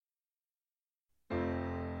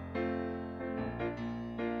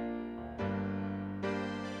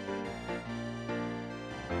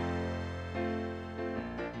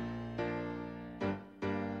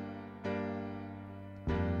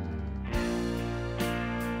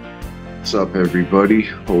What's up, everybody?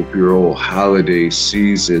 Hope your whole holiday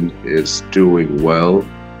season is doing well.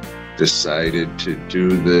 Decided to do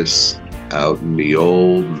this out in the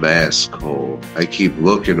old mask hole. I keep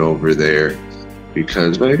looking over there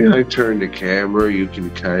because when I turn the camera, you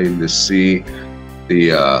can kind of see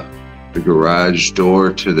the garage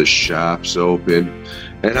door to the shop's open,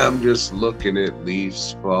 and I'm just looking at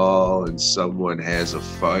leaves fall, and someone has a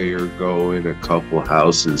fire going a couple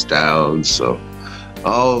houses down, so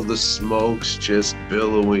all the smoke's just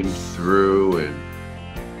billowing through, and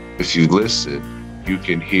if you listen, you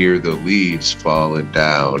can hear the leaves falling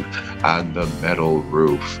down on the metal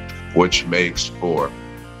roof, which makes for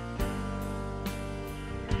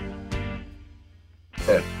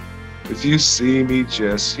if you see me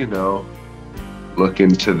just, looking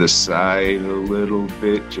to the side a little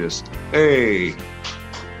bit, just, hey,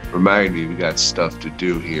 remind me we got stuff to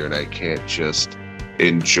do here and I can't just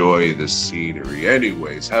enjoy the scenery.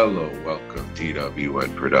 Anyways, hello, welcome,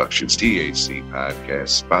 TWN Productions, THC Podcast,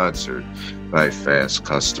 sponsored by Fast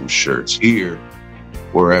Custom Shirts here,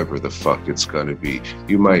 wherever the fuck it's gonna be.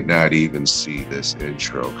 You might not even see this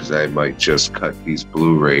intro because I might just cut these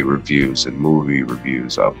Blu-ray reviews and movie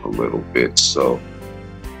reviews up a little bit, so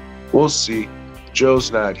we'll see.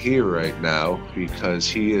 Joe's not here right now because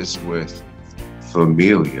he is with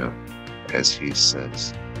familia, as he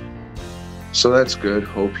says. So that's good.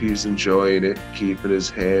 Hope he's enjoying it, keeping his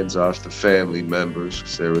hands off the family members,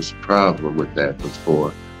 because there was a problem with that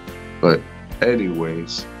before. But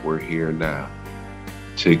anyways, we're here now,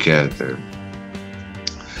 together.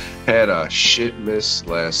 Had a shit miss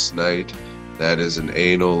last night. That is an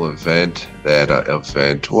anal event.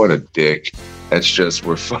 What a dick. That's just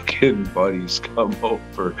where fucking buddies come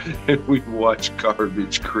over and we watch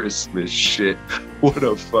garbage Christmas shit. What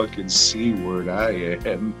a fucking C word I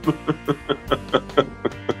am.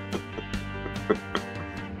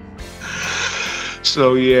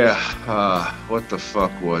 So yeah, what the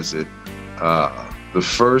fuck was it? The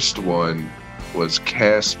first one was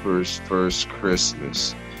Casper's First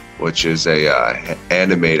Christmas, which is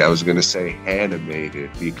animated. I was gonna say animated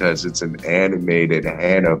because it's an animated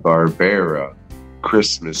Hanna-Barbera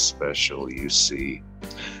Christmas special, you see.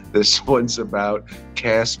 This one's about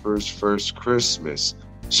Casper's First Christmas.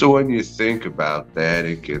 So when you think about that,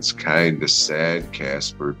 it gets kind of sad,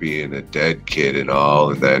 Casper being a dead kid and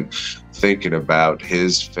all, and then thinking about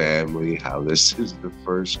his family, how this is the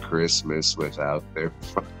first Christmas without their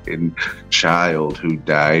fucking child who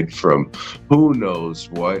died from who knows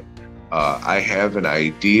what. I have an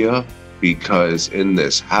idea, because in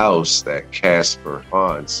this house that Casper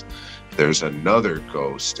haunts, there's another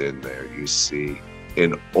ghost in there, you see.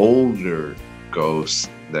 An older ghost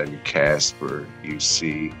than Casper, you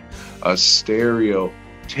see. A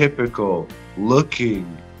stereotypical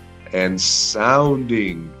looking and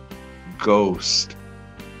sounding ghost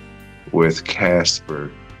with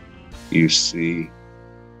Casper, you see.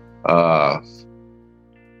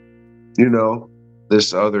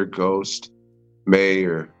 This other ghost may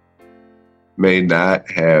or may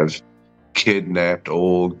not have kidnapped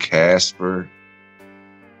old Casper,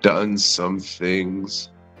 done some things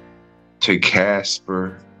to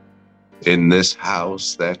Casper in this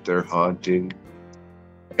house that they're haunting,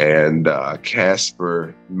 and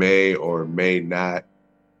Casper may or may not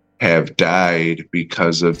have died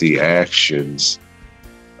because of the actions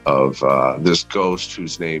of this ghost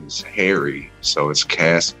whose name's Harry. So it's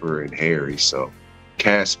Casper and Harry. So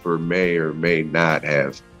Casper may or may not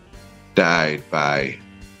have died by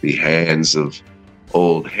the hands of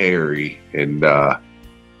old Harry, and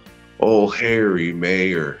old Harry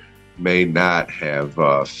may or may not have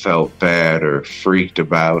felt bad or freaked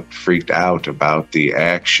out about the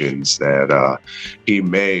actions that he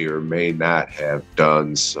may or may not have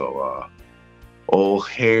done. So old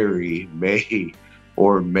Harry may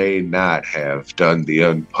or may not have done the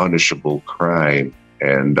unpunishable crime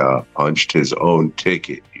and punched his own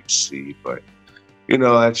ticket, you see. But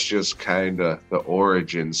that's just kind of the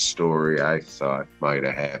origin story I thought might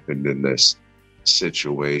have happened in this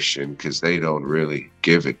situation, because they don't really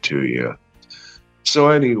give it to you. So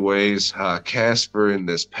anyways, Casper and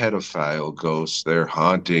this pedophile ghost, they're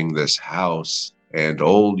haunting this house, and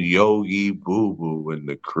old Yogi Boo Boo and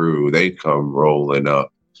the crew, they come rolling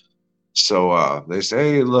up. So they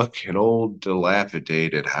say, hey, look, an old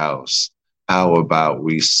dilapidated house. How about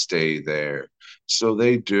we stay there? So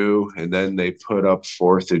they do, and then they put up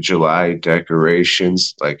 4th of July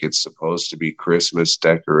decorations like it's supposed to be Christmas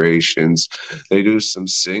decorations. They do some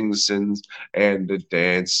sing-sings and the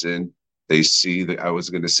dancing. They see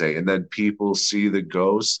and then people see the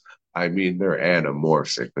ghosts. I mean, they're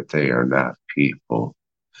anamorphic, but they are not people.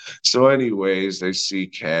 So, anyways, they see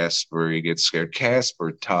Casper. He gets scared.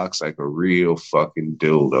 Casper talks like a real fucking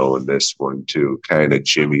dildo in this one, too. Kind of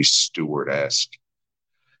Jimmy Stewart-esque.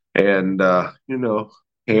 And,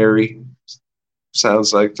 Harry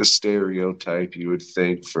sounds like the stereotype you would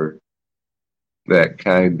think for that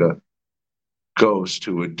kind of ghost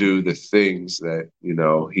who would do the things that,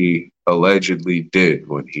 he allegedly did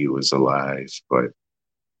when he was alive. But,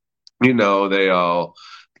 they all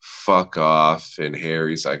fuck off. And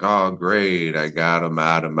Harry's like, oh, great. I got him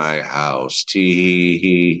out of my house. Tee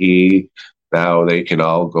hee hee. Now they can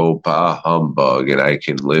all go bah humbug and I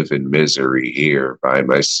can live in misery here by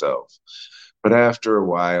myself. But after a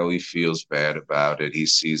while, he feels bad about it. He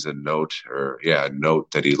sees a note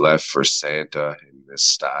that he left for Santa in his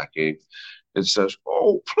stocking. It says,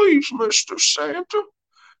 oh, please, Mr. Santa,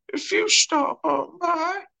 if you stop on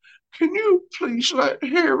by, can you please let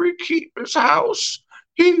Harry keep his house?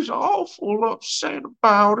 He's awful upset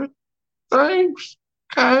about it. Thanks,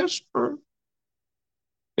 Casper.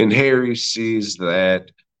 And Harry sees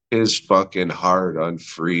that his fucking heart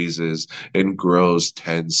unfreezes and grows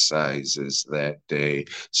 10 sizes that day.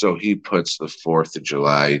 So he puts the 4th of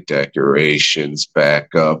July decorations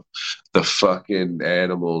back up. The fucking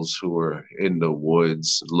animals who are in the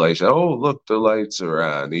woods, like, oh, look, the lights are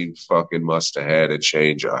on. He fucking must have had a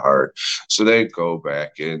change of heart. So they go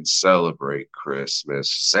back in, celebrate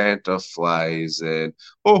Christmas. Santa flies in.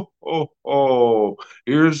 Oh, oh, oh,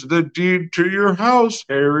 here's the deed to your house,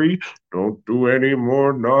 Harry. Don't do any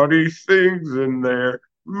more naughty things in there.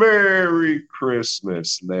 Merry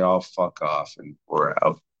Christmas. And they all fuck off and we're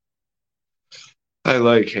out. I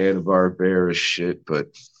like Hanna-Barbera shit, but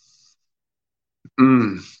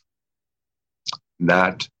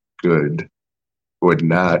not good. Would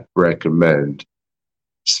not recommend,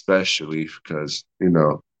 especially because,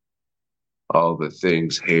 all the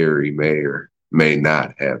things Harry may or may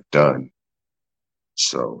not have done.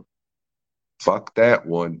 So, fuck that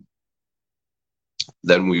one.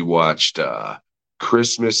 Then we watched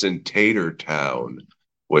Christmas in Tater Town,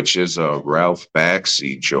 which is a Ralph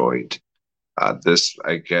Bakshi joint. This,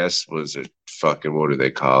 I guess, was a fucking, what do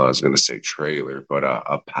they call it? I was going to say trailer, but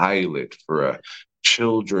a pilot for a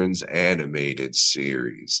children's animated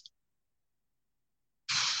series.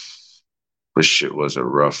 This shit was a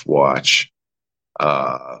rough watch.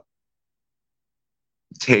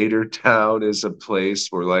 Tater Town is a place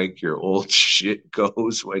where like your old shit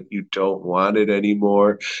goes when you don't want it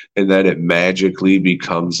anymore, and then it magically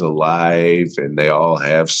becomes alive, and they all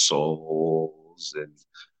have souls, and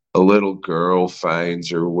a little girl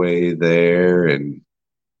finds her way there, and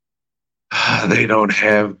they don't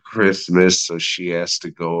have Christmas, so she has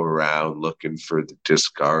to go around looking for the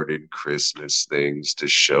discarded Christmas things to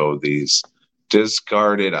show these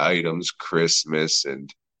discarded items Christmas.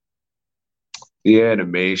 And the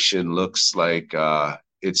animation looks like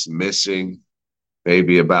it's missing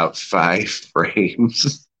maybe about 5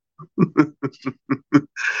 frames.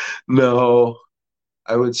 No,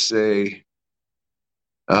 I would say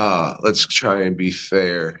let's try and be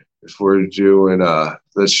fair. If we're doing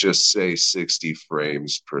let's just say 60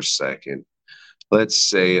 frames per second. Let's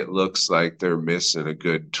say it looks like they're missing a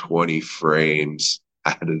good 20 frames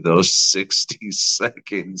out of those 60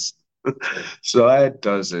 seconds. So that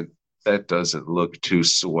doesn't look too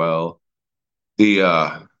swell.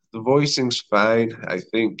 The voicing's fine. I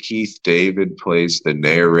think Keith David plays the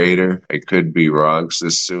narrator. I could be wrong, because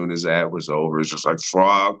as soon as that was over, it's just like,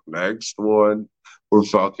 fuck, next one. We're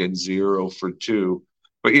fucking 0 for 2.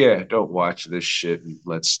 But yeah, don't watch this shit and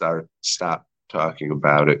let's stop talking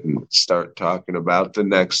about it and start talking about the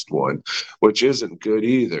next one, which isn't good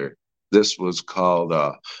either. This was called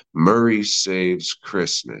Murray Saves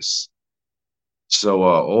Christmas. So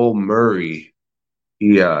old Murray,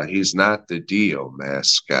 he's not the Dio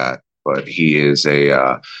mascot, but he is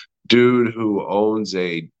a dude who owns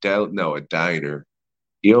a diner.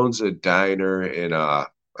 He owns a diner in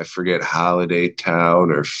I forget, Holiday Town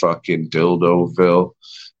or fucking Dildoville,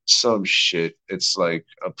 some shit. It's like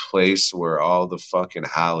a place where all the fucking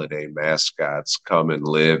holiday mascots come and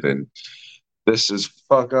live, and this is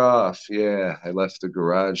fuck off. Yeah, I left the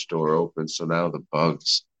garage door open, so now the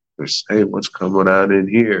bugs. There's, hey, what's coming on in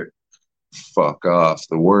here? Fuck off.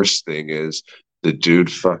 The worst thing is the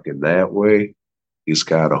dude fucking that way, he's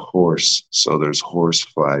got a horse, so there's horse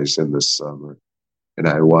flies in the summer, and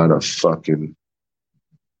I want to fucking.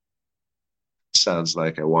 Sounds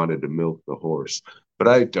like I wanted to milk the horse, but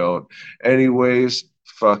I don't. Anyways,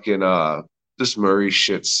 fucking this Murray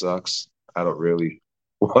shit sucks. I don't really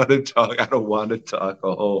want to talk. I don't want to talk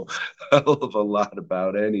a whole hell of a lot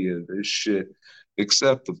about any of this shit,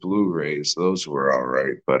 except the Blu-rays. Those were all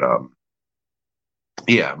right, but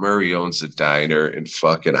Yeah, Murray owns a diner in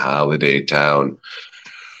fucking Holiday Town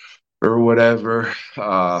or whatever.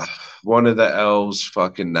 One of the elves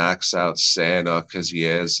fucking knocks out Santa because he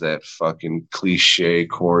has that fucking cliche,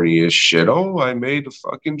 corniest shit. Oh, I made a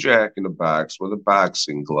fucking Jack in the Box with a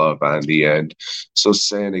boxing glove on the end. So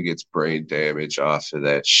Santa gets brain damage off of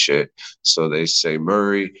that shit. So they say,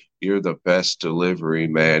 Murray, you're the best delivery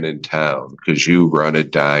man in town because you run a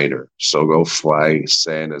diner. So go fly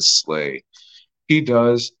Santa's sleigh. He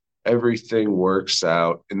does. Everything works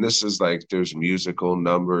out. And this is like there's musical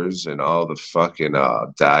numbers and all the fucking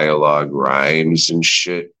dialogue rhymes and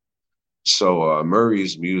shit. So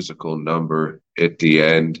Murray's musical number at the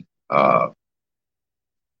end, I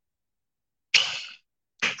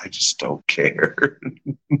just don't care.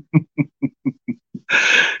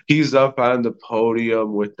 He's up on the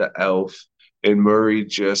podium with the elf, and Murray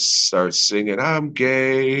just starts singing, I'm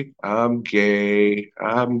gay, I'm gay,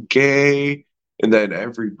 I'm gay. And then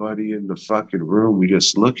everybody in the fucking room, we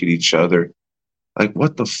just look at each other like,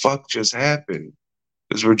 what the fuck just happened?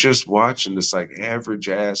 Because we're just watching this like average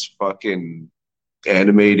ass fucking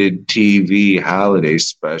animated TV holiday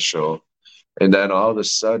special. And then all of a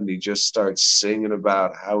sudden he just starts singing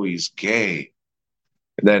about how he's gay.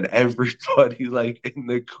 And then everybody like in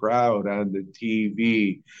the crowd on the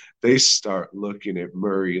TV, they start looking at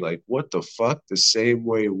Murray like, what the fuck? The same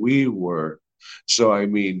way we were. So I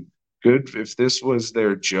mean, good if this was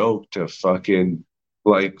their joke to fucking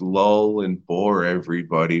like lull and bore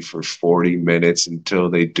everybody for 40 minutes until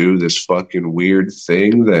they do this fucking weird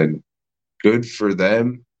thing, then good for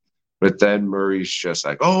them. But then Murray's just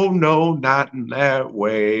like, oh no, not in that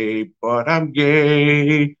way, but I'm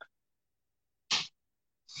gay.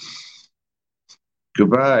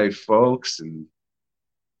 Goodbye, folks. And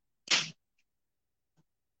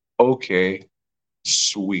okay,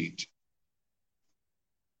 sweet.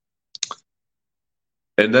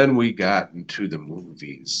 And then we got into the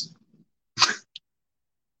movies.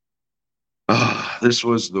 This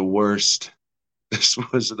was the worst. This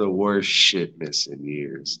was the worst shitness in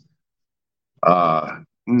years.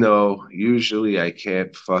 No, usually I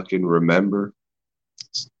can't fucking remember.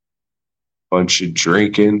 Bunch of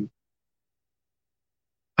drinking.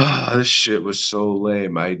 This shit was so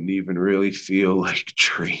lame. I didn't even really feel like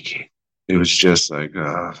drinking. It was just like,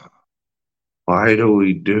 why do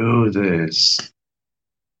we do this?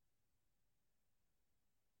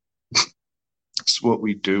 It's what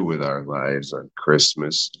we do with our lives on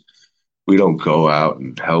Christmas. We don't go out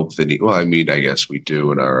and help the needy. Well, I mean, I guess we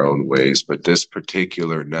do in our own ways, but this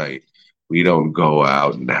particular night, we don't go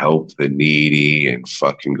out and help the needy and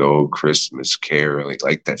fucking go Christmas caroling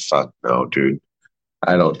like that. Fuck no, dude.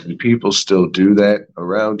 I don't. Do people still do that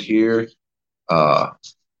around here? Uh,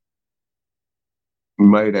 you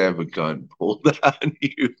might have a gun pulled on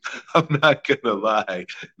you. I'm not gonna lie.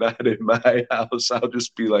 Not in my house. I'll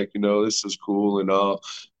just be like, this is cool and all,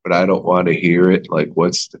 but I don't want to hear it. Like,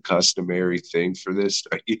 what's the customary thing for this? Do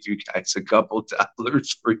I give you guys a couple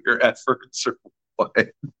dollars for your efforts or what?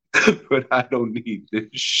 But I don't need this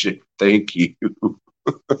shit. Thank you.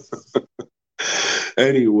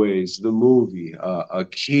 Anyways, the movie, A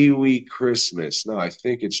Kiwi Christmas. No, I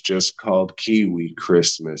think it's just called Kiwi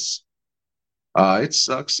Christmas. It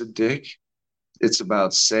sucks a dick. It's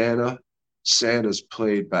about Santa. Santa's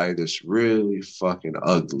played by this really fucking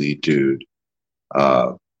ugly dude.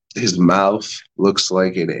 Uh, his mouth looks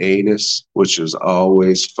like an anus, which is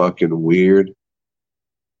always fucking weird.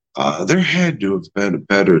 There had to have been a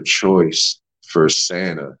better choice for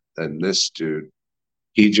Santa than this dude.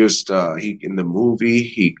 He just he in the movie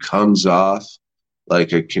he comes off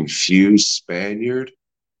like a confused Spaniard,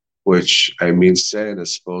 which I mean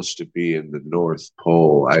Santa's supposed to be in the North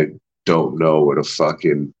Pole. I don't know what a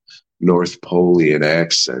fucking North Polian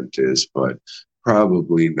accent is, but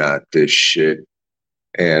probably not this shit.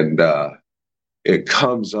 And it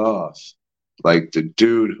comes off like the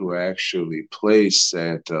dude who actually plays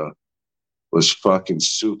Santa was fucking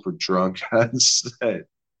super drunk on set.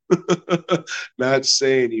 Not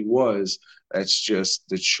saying he was. That's just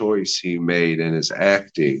the choice he made in his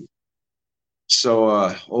acting.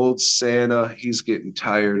 So old Santa, he's getting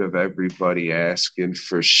tired of everybody asking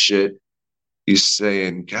for shit. He's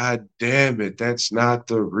saying, God damn it, that's not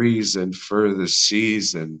the reason for the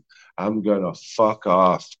season. I'm gonna fuck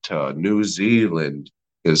off to New Zealand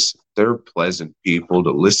because they're pleasant people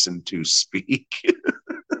to listen to speak.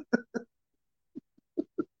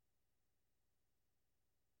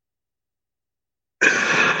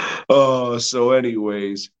 Oh, so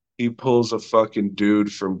anyways, he pulls a fucking dude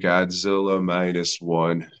from Godzilla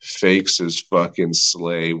 -1, fakes his fucking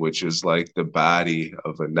sleigh, which is like the body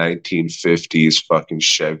of a 1950s fucking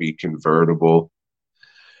Chevy convertible.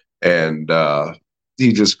 And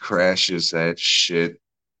he just crashes that shit,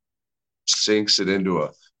 sinks it into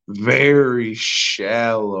a very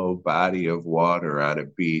shallow body of water on a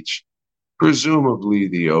beach, presumably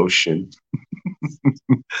the ocean.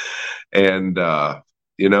 And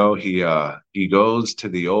he goes to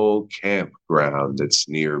the old campground that's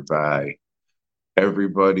nearby.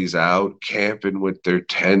 Everybody's out camping with their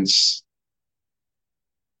tents,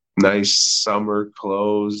 nice summer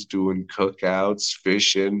clothes, doing cookouts,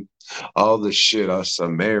 fishing, all the shit us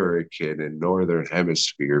American and Northern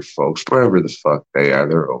Hemisphere folks, wherever the fuck they are,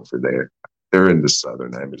 they're over there. They're in the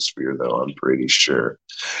Southern Hemisphere, though, I'm pretty sure.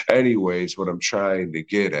 Anyways, what I'm trying to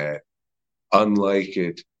get at, unlike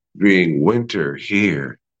it being winter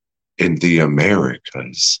here in the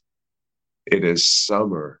Americas, it is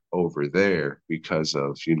summer over there because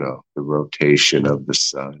of, the rotation of the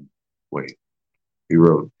sun. Wait, we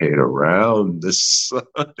rotate around the sun.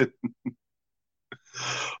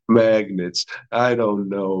 Magnets. I don't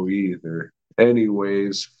know either.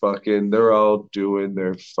 Anyways, they're all doing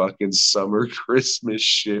their fucking summer Christmas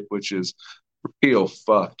shit, which is real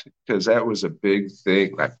fucked because that was a big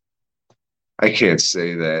thing. I can't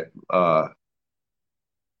say that.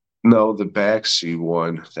 No, the backseat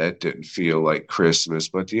one, that didn't feel like Christmas,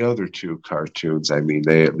 but the other two cartoons, I mean,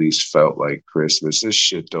 they at least felt like Christmas. This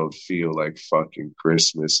shit don't feel like fucking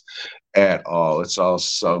Christmas at all. It's all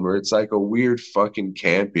summer. It's like a weird fucking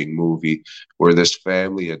camping movie where this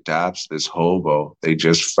family adopts this hobo they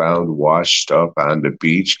just found washed up on the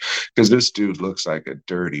beach. Because this dude looks like a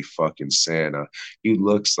dirty fucking Santa. He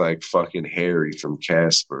looks like fucking Harry from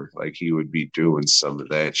Casper. Like he would be doing some of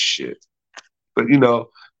that shit. But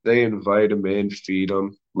they invite him in, feed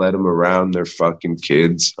him, let him around their fucking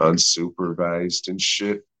kids unsupervised and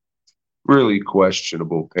shit. Really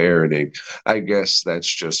questionable parenting. I guess that's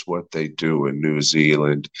just what they do in New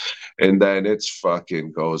Zealand. And then it's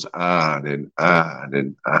fucking goes on and on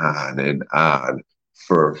and on and on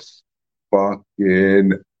for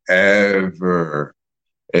fucking ever.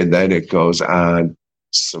 And then it goes on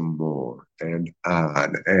some more and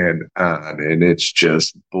on and on. And it's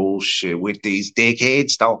just bullshit with these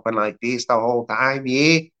dickheads talking like this the whole time,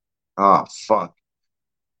 yeah? Oh, fuck.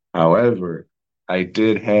 However, I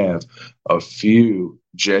did have a few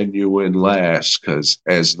genuine laughs because,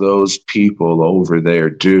 as those people over there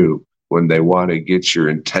do when they want to get your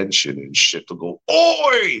attention and shit, they'll go,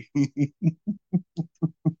 "Oi!"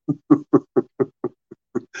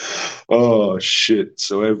 Oh, shit.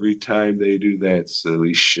 So every time they do that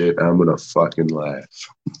silly shit, I'm going to fucking laugh.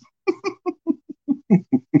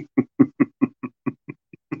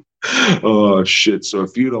 Oh, shit. So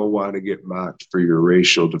if you don't want to get mocked for your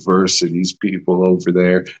racial diversities, people over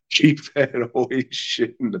there, keep that always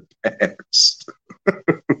shit in the past.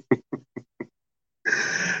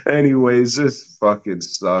 Anyways, this fucking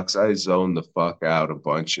sucks. I zoned the fuck out a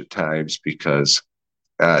bunch of times because,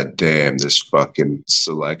 god damn, this fucking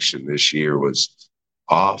selection this year was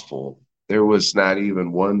awful. There was not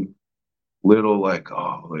even one little like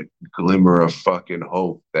glimmer of fucking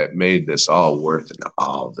hope that made this all worth it.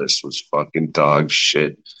 All this was fucking dog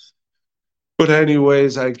shit. But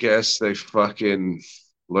anyways, I guess they fucking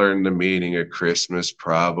learned the meaning of Christmas.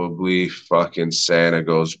 Probably fucking Santa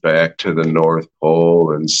goes back to the North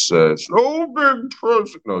Pole and says, "No big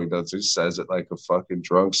present." No, he doesn't. He says it like a fucking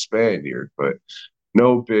drunk Spaniard, but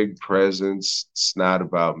no big presents. It's not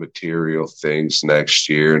about material things next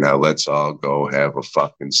year. Now let's all go have a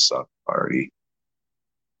fucking suck party.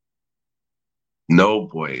 No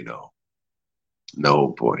bueno.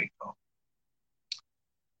 No bueno.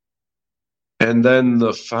 And then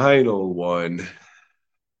the final one.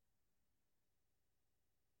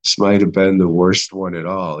 This might have been the worst one at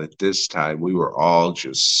all. At this time, we were all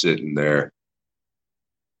just sitting there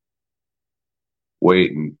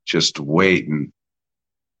waiting, just waiting.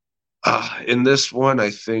 And this one, I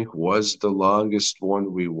think, was the longest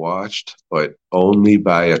one we watched, but only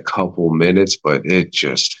by a couple minutes, but it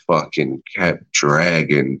just fucking kept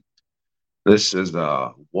dragging. This is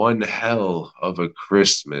One Hell of a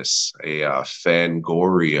Christmas, a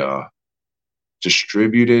Fangoria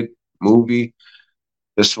distributed movie.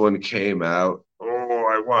 This one came out,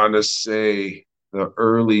 I want to say the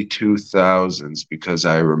early 2000s because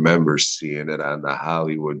I remember seeing it on the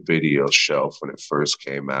Hollywood video shelf when it first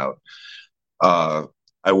came out. I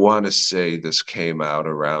want to say this came out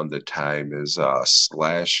around the time as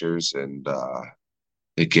Slashers and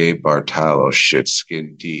the Gabe Bartalo shit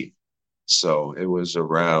Skin Deep. So it was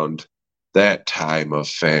around that time of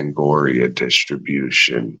Fangoria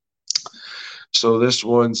distribution. So this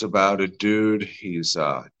one's about a dude. He's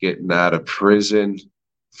getting out of prison.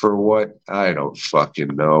 For what? I don't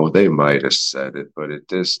fucking know. They might have said it, but at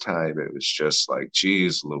this time it was just like,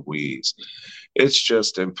 geez Louise. It's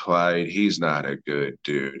just implied he's not a good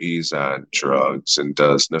dude. He's on drugs and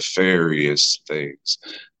does nefarious things,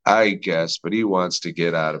 I guess, but he wants to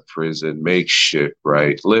get out of prison, make shit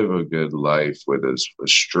right, live a good life with his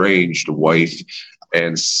estranged wife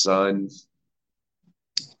and son.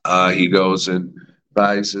 He goes and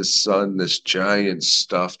buys his son this giant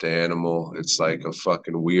stuffed animal. It's like a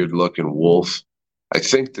fucking weird looking wolf. I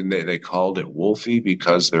think they called it Wolfie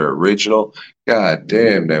because they're original. God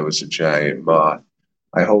damn, that was a giant moth.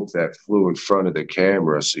 I hope that flew in front of the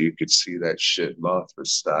camera so you could see that shit Mothra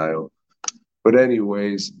style. But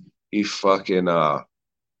anyways, he fucking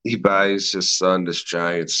he buys his son this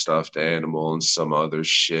giant stuffed animal and some other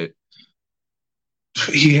shit.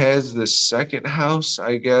 He has this second house,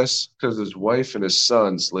 I guess, because his wife and his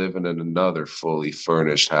son's living in another fully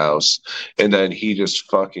furnished house. And then he just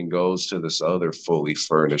fucking goes to this other fully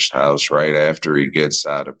furnished house right after he gets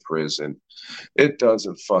out of prison. It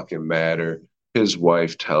doesn't fucking matter. His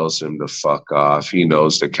wife tells him to fuck off. He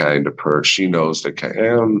knows the kind of person. She knows the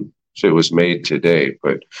kind. If it was made today,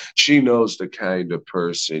 but she knows the kind of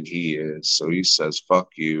person he is. So he says,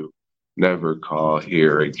 fuck you. Never call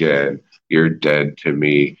here again. You're dead to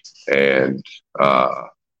me. And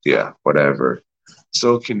yeah, whatever.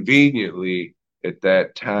 So conveniently, at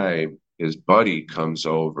that time, his buddy comes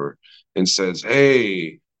over and says,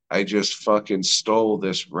 hey, I just fucking stole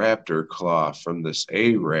this raptor claw from this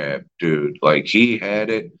Arab dude. Like he had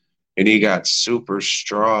it and he got super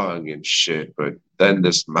strong and shit. But then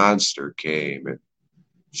this monster came and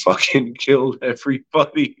fucking killed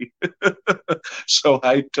everybody. So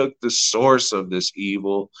I took the source of this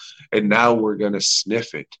evil and now we're going to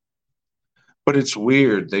sniff it. But it's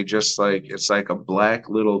weird. They just like, it's like a black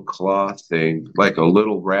little claw thing, like a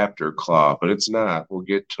little raptor claw, but it's not. We'll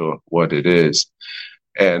get to what it is.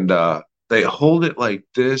 And they hold it like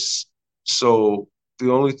this. So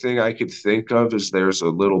the only thing I could think of is there's a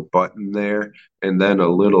little button there, and then a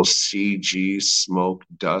little CG smoke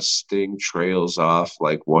dust thing trails off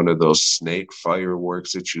like one of those snake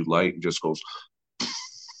fireworks that you light and just goes.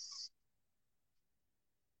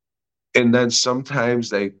 And then sometimes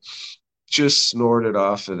they just snort it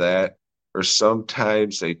off of that, or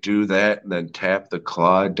sometimes they do that and then tap the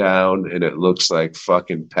claw down and it looks like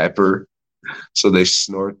fucking pepper. So they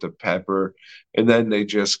snort the pepper and then they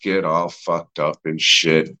just get all fucked up and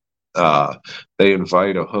shit. They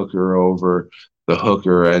invite a hooker over. The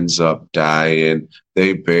hooker ends up dying.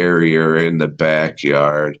 They bury her in the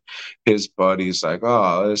backyard. His buddy's like,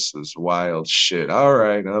 oh, this is wild shit. All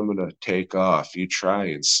right, I'm going to take off. You try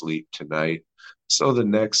and sleep tonight. So the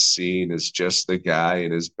next scene is just the guy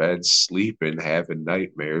in his bed sleeping, having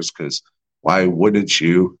nightmares because why wouldn't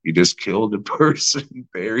you? You just killed a person,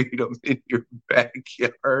 buried them in your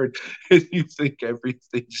backyard, and you think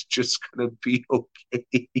everything's just going to be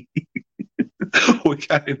okay. What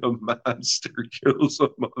kind of monster kills a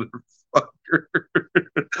motherfucker?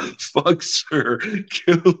 Fucks her,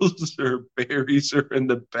 kills her, buries her in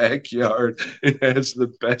the backyard, and has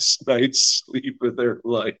the best night's sleep of their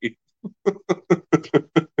life.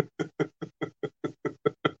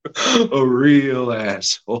 A real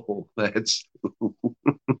asshole. That's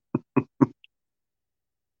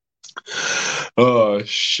oh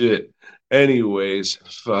shit. Anyways,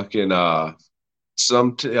 fucking yeah,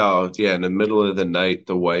 in the middle of the night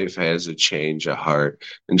the wife has a change of heart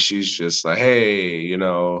and she's just like, hey,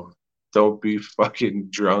 don't be fucking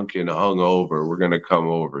drunk and hungover. We're gonna come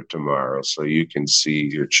over tomorrow so you can see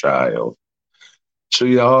your child. So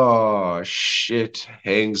yeah, oh shit,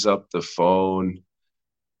 hangs up the phone.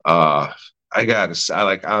 I gotta say,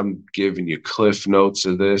 I'm giving you cliff notes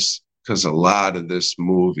of this because a lot of this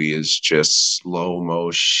movie is just slow mo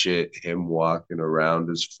shit. Him walking around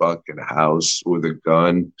his fucking house with a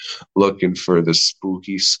gun, looking for the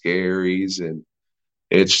spooky scaries, and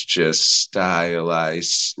it's just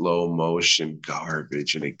stylized slow motion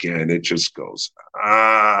garbage. And again, it just goes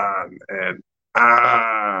on and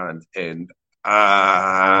on and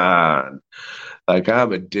on. Like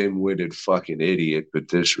I'm a dim-witted fucking idiot, but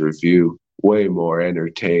this review way more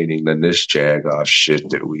entertaining than this jag-off shit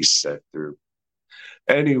that we set through.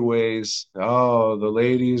 Anyways, oh, the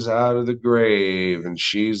lady's out of the grave and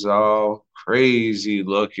she's all crazy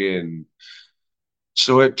looking.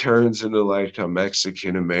 So it turns into like a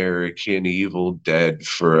Mexican American Evil Dead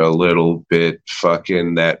for a little bit.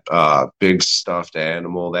 Fucking that big stuffed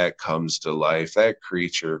animal that comes to life. That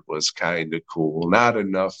creature was kind of cool. Not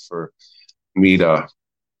enough for me to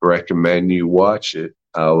recommend you watch it.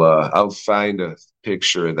 I'll find a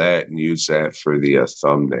picture of that and use that for the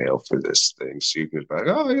thumbnail for this thing, so you can be like,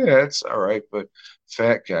 oh yeah, it's all right. But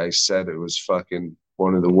Fat Guy said it was fucking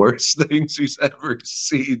one of the worst things he's ever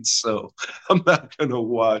seen, so I'm not gonna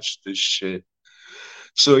watch this shit.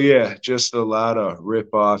 So yeah, just a lot of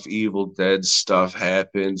rip off Evil Dead stuff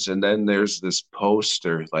happens, and then there's this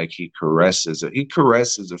poster like he caresses it. He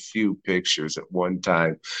caresses a few pictures at one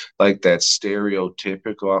time, like that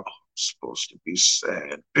stereotypical. Oh, I'm supposed to be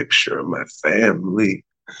sad picture of my family,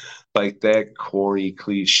 like that corny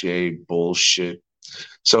cliche bullshit.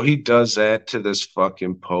 So he does that to this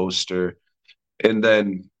fucking poster, and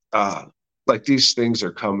then like these things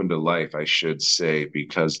are coming to life, I should say,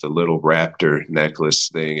 because the little raptor necklace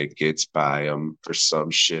thing, it gets by him for some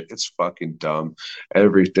shit. It's fucking dumb.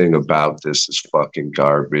 Everything about this is fucking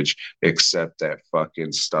garbage except that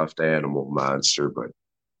fucking stuffed animal monster, but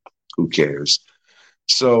who cares?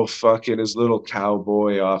 So fucking his little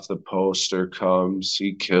cowboy off the poster comes.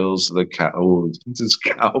 He kills the cow. Oh, this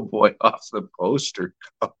cowboy off the poster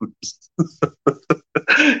comes.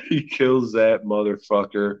 He kills that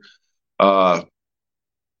motherfucker. Uh,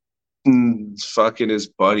 Fucking his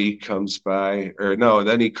buddy comes by, or no,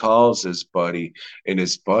 then he calls his buddy, and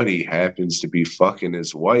his buddy happens to be fucking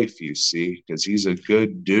his wife, you see, because he's a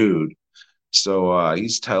good dude. So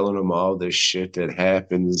he's telling him all this shit that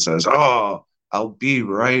happens, says, oh, I'll be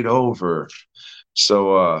right over.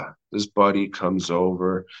 So this buddy comes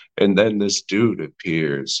over, and then this dude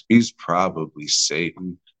appears. He's probably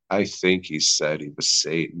Satan. I think he said he was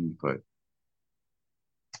Satan, but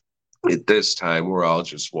at this time, we're all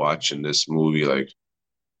just watching this movie like,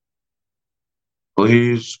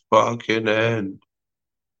 please fucking end.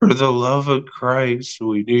 For the love of Christ,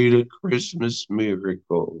 we need a Christmas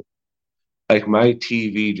miracle. Like my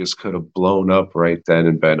TV just could have blown up right then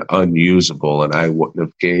and been unusable, and I wouldn't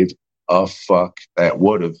have gave a fuck. That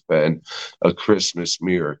would have been a Christmas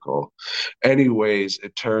miracle. Anyways,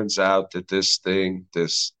 it turns out that this thing,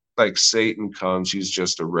 this like Satan comes, he's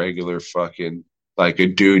just a regular fucking like a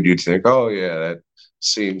dude. You'd think, oh yeah, that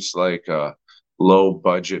seems like a low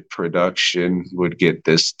budget production would get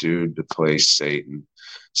this dude to play Satan.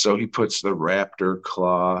 So he puts the raptor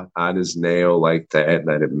claw on his nail like that, and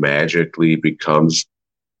then it magically becomes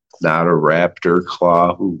not a raptor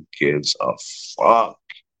claw. Who gives a fuck?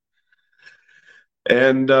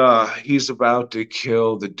 And he's about to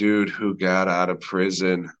kill the dude who got out of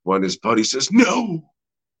prison when his buddy says, no,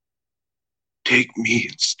 take me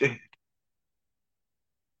instead,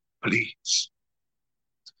 please.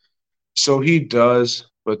 So he does,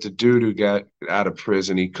 but the dude who got out of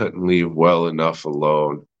prison, he couldn't leave well enough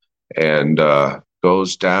alone, and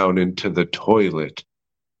goes down into the toilet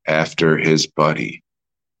after his buddy.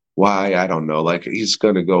 Why? I don't know. Like he's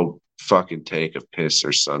gonna go fucking take a piss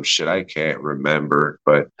or some shit. I can't remember,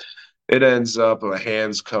 but it ends up a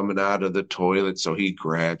hand's coming out of the toilet, so he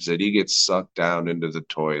grabs it. He gets sucked down into the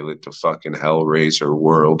toilet to fucking Hellraiser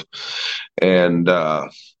world, and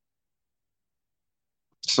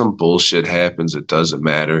some bullshit happens. It doesn't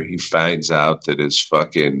matter. He finds out that his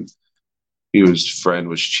friend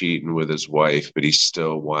was cheating with his wife, but he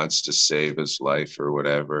still wants to save his life or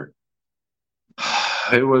whatever.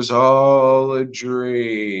 It was all a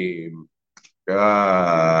dream.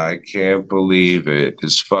 God, I can't believe it.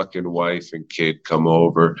 His fucking wife and kid come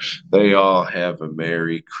over. They all have a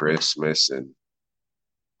Merry Christmas, and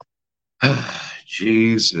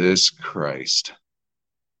Jesus Christ.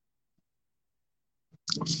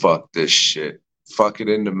 Fuck this shit. Fuck it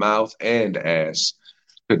in the mouth and ass.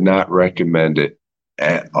 Could not recommend it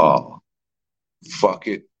at all. Fuck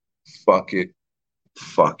it. Fuck it.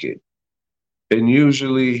 Fuck it. And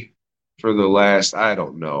usually for the last, I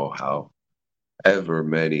don't know how ever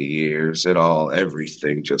many years,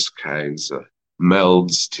 everything just kinds of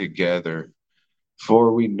melds together.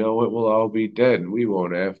 Before we know it, we'll all be dead and we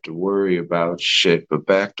won't have to worry about shit. But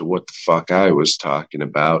back to what the fuck I was talking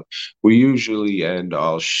about. We usually end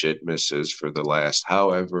all shitmasses for the last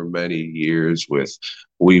however many years with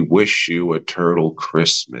We Wish You a Turtle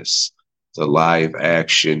Christmas, the live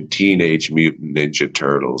action Teenage Mutant Ninja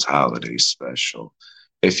Turtles holiday special.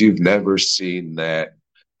 If you've never seen that,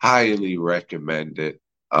 highly recommend it.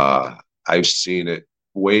 I've seen it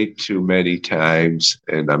way too many times,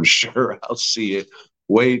 and I'm sure I'll see it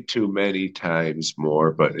way too many times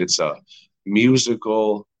more. But it's a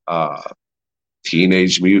musical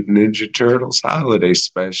Teenage Mutant Ninja Turtles holiday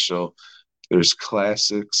special. There's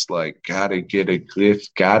classics like Gotta Get a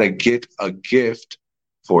Gift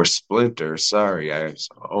for Splinter. Sorry, I was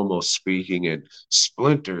almost speaking in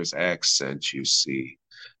Splinter's accent, you see.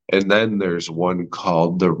 And then there's one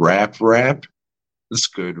called the Rap Rap. It's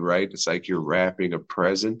good, right? It's like you're wrapping a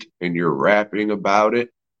present and you're rapping about it.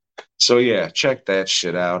 So yeah, check that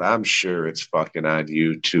shit out. I'm sure it's fucking on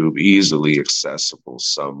YouTube, easily accessible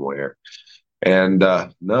somewhere. And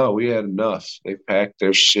no, we had enough. They packed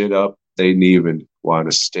their shit up. They didn't even want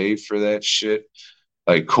to stay for that shit.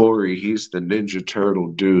 Like Corey, he's the Ninja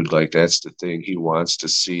Turtle dude. Like that's the thing he wants to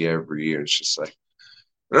see every year. It's just like,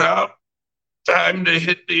 oh, time to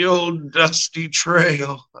hit the old dusty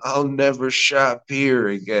trail. I'll never shop here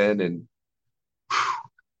again. And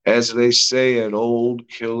as they say, an old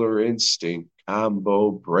killer instinct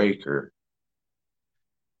combo breaker.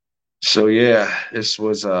 So yeah, this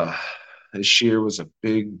year was a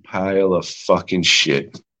big pile of fucking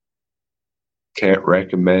shit. Can't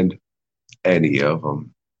recommend any of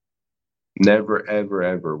them. Never, ever,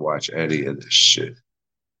 ever watch any of this shit.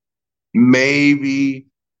 Maybe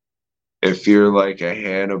if you're like a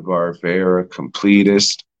Hanna-Barbera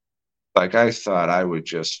completist, like I thought I would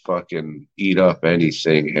just fucking eat up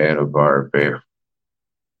anything Hanna-Barbera.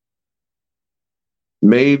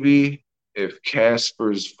 Maybe if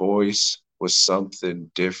Casper's voice was something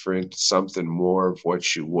different, something more of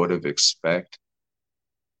what you would have expected,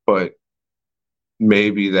 but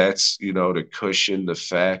maybe that's, to cushion the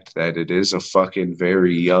fact that it is a fucking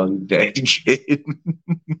very young dead kid.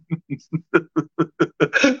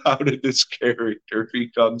 How did this character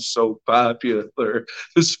become so popular?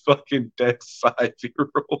 This fucking dead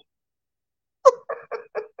 5-year-old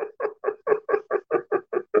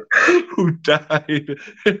who died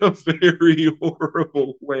in a very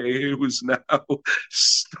horrible way, who's now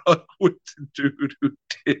stuck with the dude who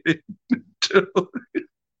did it.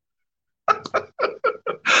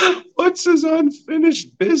 What's his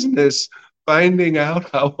unfinished business? Finding out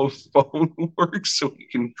how a phone works so he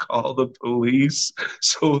can call the police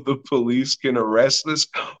so the police can arrest this.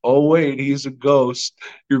 Oh, wait, he's a ghost.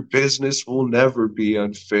 Your business will never be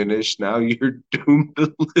unfinished. Now you're doomed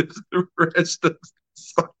to live the rest of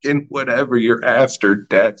fucking whatever you're after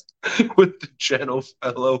death with the gentle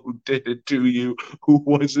fellow who did it to you, who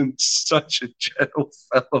wasn't such a gentle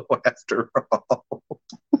fellow after all.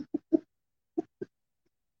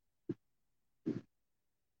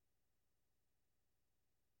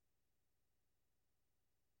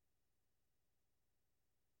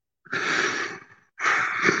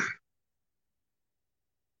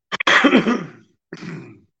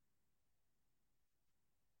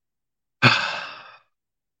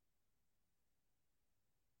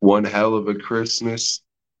 One hell of a Christmas.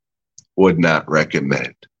 Would not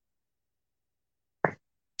recommend.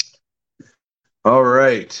 All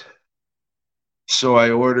right. So I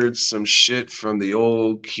ordered some shit from the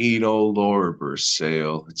old Kino Lorber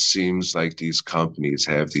sale. It seems like these companies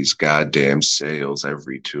have these goddamn sales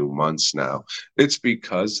every 2 months now. It's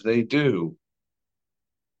because they do.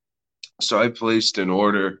 So I placed an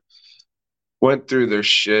order, went through their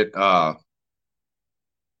shit.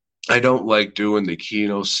 I don't like doing the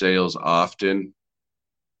Kino sales often.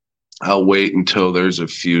 I'll wait until there's a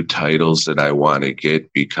few titles that I want to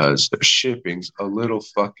get because their shipping's a little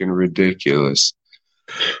fucking ridiculous.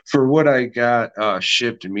 For what I got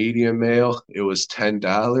shipped media mail, it was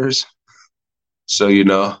 $10. So,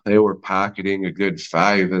 they were pocketing a good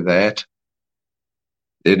 5 of that.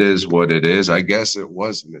 It is what it is. I guess it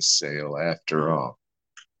wasn't a sale after all.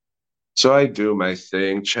 So I do my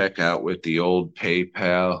thing, check out with the old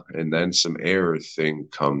PayPal, and then some error thing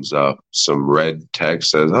comes up. Some red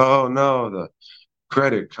text says, oh no, the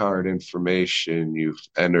credit card information you've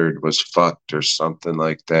entered was fucked or something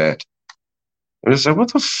like that. And I said,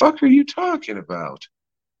 what the fuck are you talking about?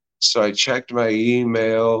 So I checked my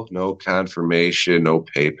email, no confirmation, no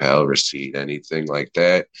PayPal receipt, anything like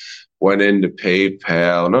that. Went into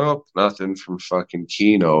PayPal, nope, nothing from fucking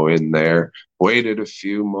Kino in there. Waited a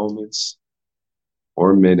few moments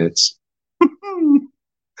or minutes.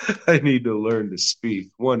 I need to learn to speak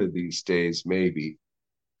one of these days, maybe.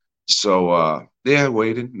 So, yeah, I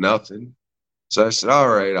waited, nothing. So I said, all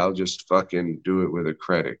right, I'll just fucking do it with a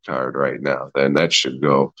credit card right now. Then that should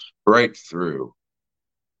go right through.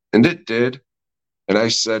 And it did. And I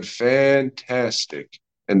said, fantastic.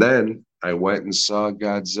 And then I went and saw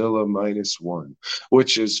Godzilla -1,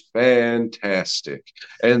 which is fantastic.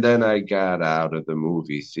 And then I got out of the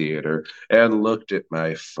movie theater and looked at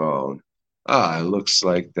my phone. It looks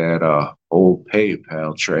like that old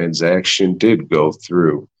PayPal transaction did go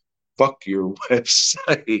through. Fuck your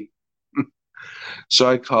website. So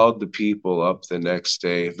I called the people up the next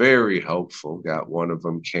day, very helpful, got one of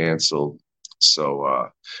them canceled.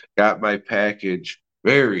 So got my package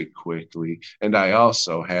very quickly, and I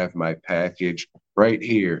also have my package right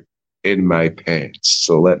here in my pants.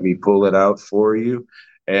 So let me pull it out for you,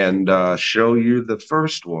 and show you the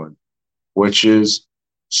first one, which is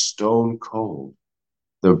Stone Cold,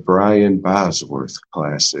 the Brian Bosworth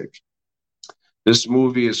classic. This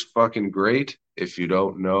movie is fucking great. If you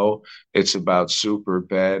don't know, it's about super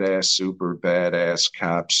badass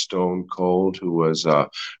cop Stone Cold, who was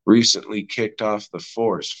recently kicked off the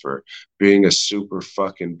force for being a super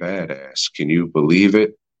fucking badass. Can you believe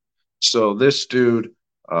it? So this dude,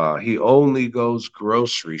 he only goes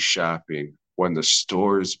grocery shopping when the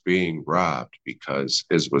store is being robbed because,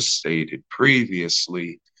 as was stated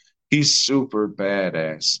previously, he's super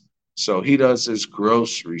badass. So he does his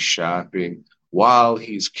grocery shopping while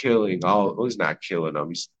he's killing all. Well, he's not killing them.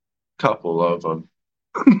 He's a couple of them.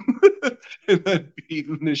 And then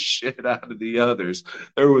beating the shit out of the others.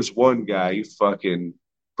 There was one guy, he fucking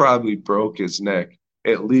probably broke his neck,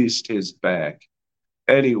 at least his back.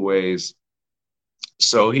 Anyways,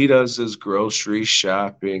 so he does his grocery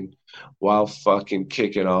shopping while fucking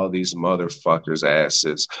kicking all these motherfuckers'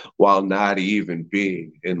 asses while not even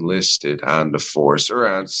being enlisted on the force or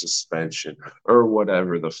on suspension or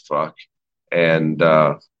whatever the fuck. And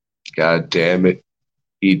god damn it,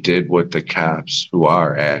 he did what the cops who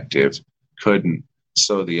are active couldn't.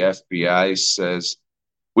 So the FBI says,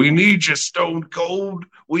 "We need you, Stone Cold.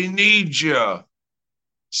 We need you."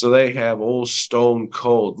 So they have old Stone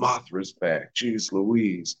Cold. Mothra's back. Jeez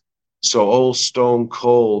Louise. So old Stone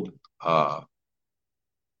Cold, I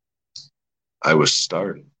was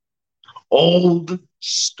starting. Old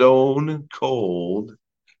Stone Cold,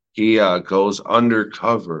 he goes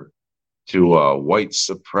undercover to a white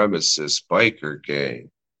supremacist biker gang.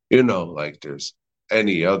 You know, like there's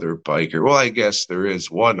any other biker. Well, I guess there is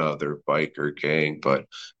one other biker gang, but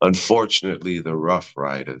unfortunately, the Rough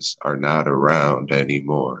Riders are not around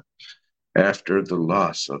anymore after the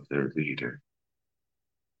loss of their leader.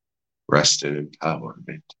 Rest in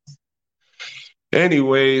empowerment.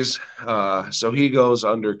 Anyways, so he goes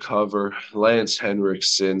undercover. Lance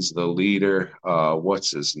Henriksen's the leader.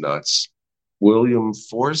 What's his nuts? William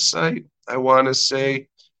Forsythe, I want to say.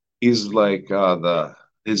 He's like the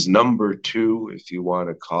his number two, if you want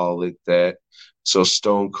to call it that. So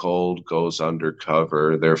Stone Cold goes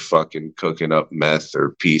undercover. They're fucking cooking up meth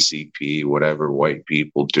or PCP, whatever white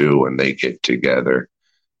people do when they get together.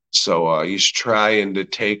 So he's trying to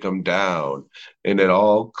take them down, and it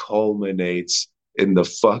all culminates in the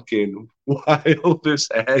fucking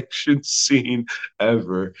wildest action scene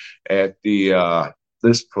ever at the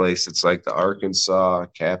this place. It's like the Arkansas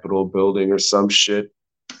Capitol building or some shit.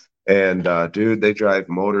 And dude, they drive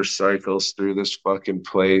motorcycles through this fucking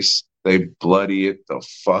place. They bloody it the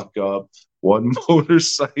fuck up. One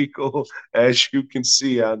motorcycle, as you can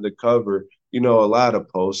see on the cover, you know, a lot of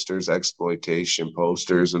posters, exploitation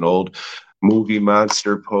posters, and old movie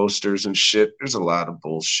monster posters and shit. There's a lot of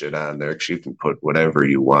bullshit on there because you can put whatever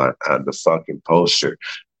you want on the fucking poster.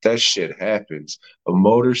 That shit happens. A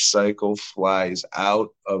motorcycle flies out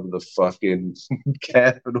of the fucking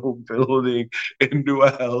Capitol building into a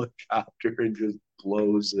helicopter and just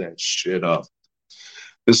blows that shit up.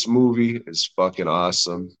 This movie is fucking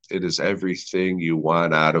awesome. It is everything you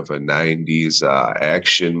want out of a 90s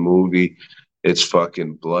action movie. It's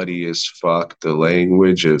fucking bloody as fuck. The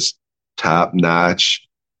language is top notch.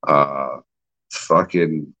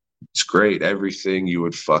 Fucking, it's great. Everything you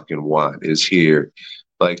would fucking want is here.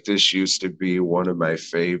 Like, this used to be one of my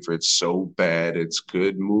favorites, so bad it's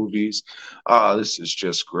good movies. This has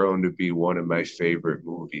just grown to be one of my favorite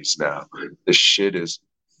movies now. The shit is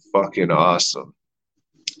fucking awesome.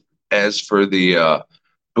 As for the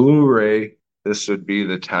Blu-ray, this would be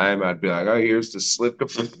the time I'd be like, oh, here's the slip,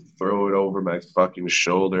 throw it over my fucking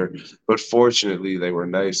shoulder. But fortunately, they were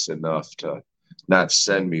nice enough to not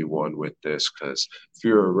send me one with this, because if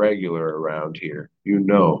you're a regular around here, you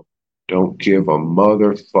know, don't give a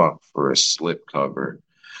motherfuck for a slip cover.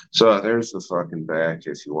 So there's the fucking back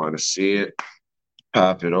if you want to see it.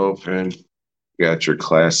 Pop it open. You got your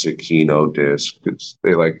classic Kino disc.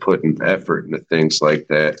 They like putting effort into things like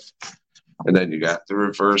that. And then you got the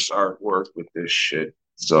reverse artwork with this shit.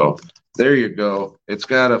 So there you go. It's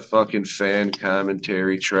got a fucking fan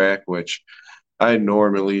commentary track, which I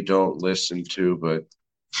normally don't listen to, but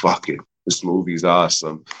fuck it. This movie's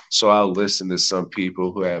awesome. So I'll listen to some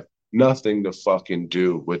people who have nothing to fucking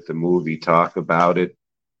do with the movie talk about it.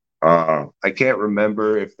 I can't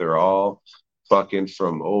remember if they're all fucking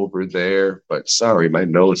from over there, but sorry, my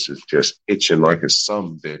nose is just itching like a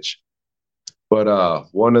some bitch. But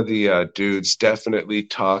one of the dudes definitely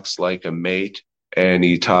talks like a mate, and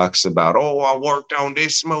he talks about, oh, I worked on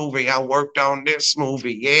this movie,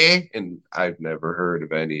 yeah. And I've never heard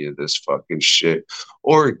of any of this fucking shit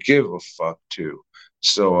or give a fuck to.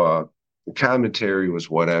 So The commentary was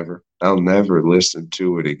whatever. I'll never listen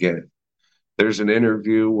to it again. There's an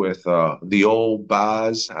interview with the old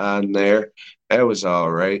Boz on there. That was all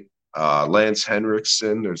right. Lance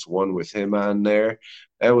Henriksen, there's one with him on there.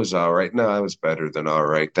 That was all right. No, that was better than all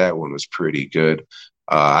right. That one was pretty good.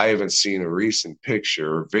 I haven't seen a recent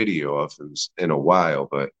picture or video of him in a while,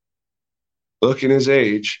 but looking his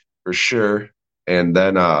age for sure. And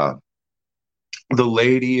then the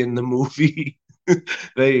lady in the movie,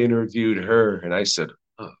 they interviewed her, and I said,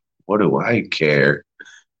 oh, "What do I care?"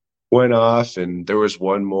 Went off, and there was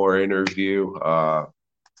one more interview.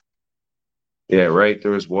 Yeah, right.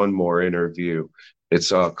 There was one more interview. It's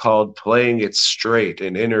called "Playing It Straight,"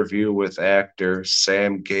 an interview with actor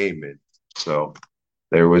Sam Gaiman. So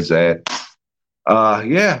there was that.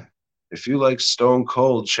 Yeah, if you like Stone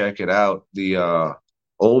Cold, check it out. The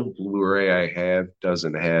old Blu-ray I have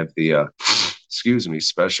doesn't have the excuse me,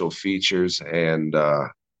 special features and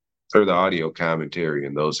or the audio commentary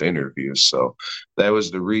in those interviews. So that was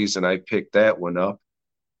the reason I picked that one up.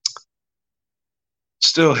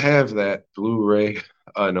 Still have that Blu-ray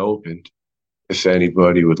unopened. If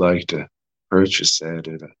anybody would like to purchase that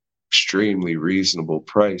at an extremely reasonable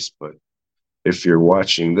price, but if you're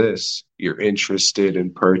watching this, you're interested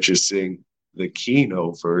in purchasing the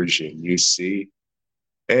Kino version, you see.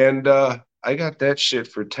 And I got that shit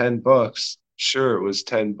for $10. Sure, it was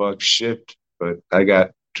 $10 shipped, but I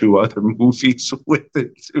got two other movies with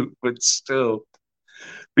it too, but still.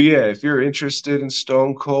 But yeah, if you're interested in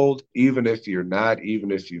Stone Cold, even if you're not,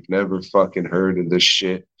 even if you've never fucking heard of this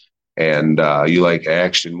shit, and you like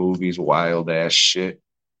action movies, wild ass shit,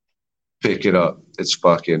 pick it up. It's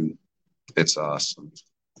awesome.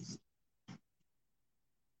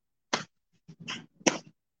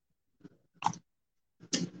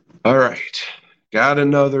 All right, got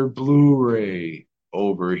another Blu-ray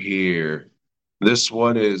over here. This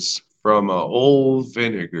one is from Old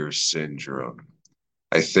Vinegar Syndrome.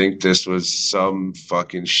 I think this was some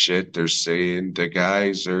fucking shit they're saying, the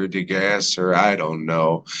guys or the gas or I don't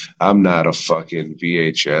know. I'm not a fucking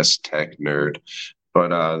VHS tech nerd.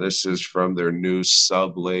 But this is from their new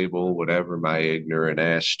sub label, whatever my ignorant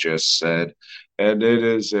ass just said. And it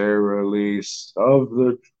is a release of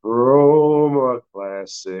the Troma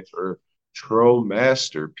Classic, or Tro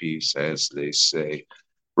Masterpiece, as they say.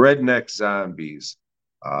 Redneck Zombies.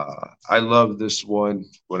 I loved this one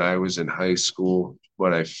when I was in high school.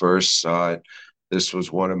 When I first saw it, this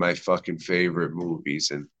was one of my fucking favorite movies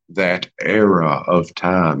in that era of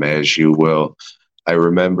time, as you will. I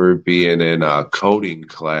remember being in a coding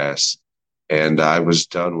class and I was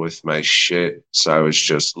done with my shit. So I was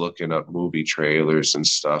just looking up movie trailers and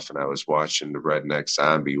stuff. And I was watching the Redneck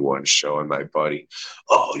Zombie one, showing my buddy,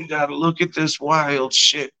 oh, you got to look at this wild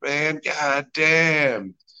shit, man. God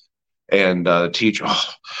damn. And the teacher, oh,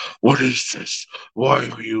 what is this? Why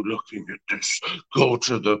are you looking at this? Go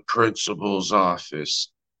to the principal's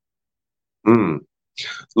office. Hmm.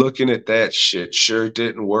 Looking at that shit sure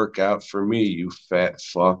didn't work out for me, you fat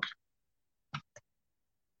fuck.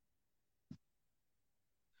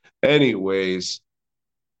 Anyways,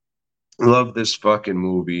 love this fucking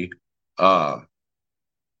movie. Uh,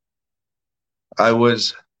 I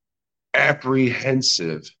was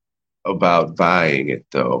apprehensive about buying it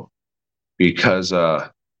though, because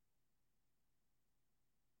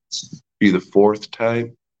be the fourth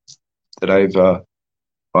time that I've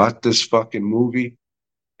bought this fucking movie,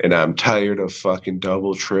 and I'm tired of fucking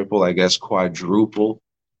double, triple, I guess quadruple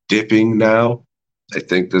dipping now. I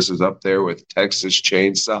think this is up there with Texas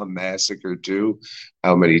Chainsaw Massacre 2,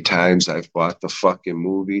 how many times I've bought the fucking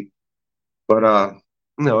movie. But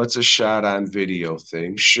no, it's a shot on video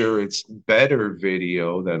thing. Sure, it's better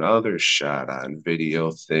video than other shot on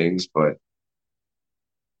video things, but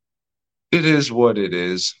it is what it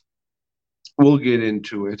is. We'll get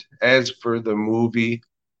into it. As for the movie,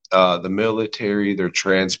 the military, they're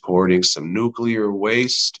transporting some nuclear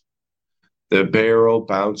waste. The barrel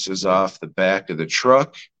bounces off the back of the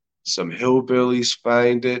truck. Some hillbillies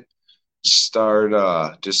find it,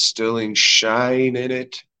 start distilling shine in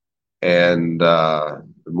it, and the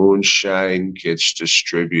moonshine gets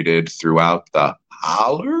distributed throughout the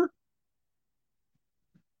holler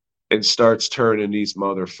and starts turning these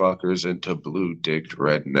motherfuckers into blue-dicked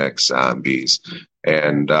redneck zombies.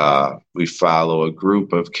 And we follow a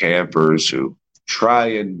group of campers who try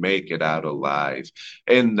and make it out alive.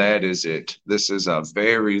 And that is it. This is a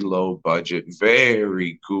very low budget,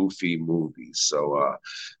 very goofy movie. So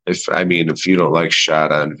if you don't like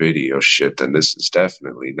shot on video shit, then this is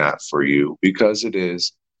definitely not for you, because it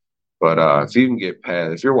is. But if you can get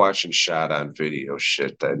past, if you're watching shot on video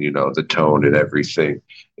shit, then you know the tone and everything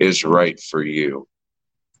is right for you.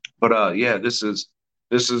 But yeah, this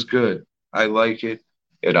is good. I like it.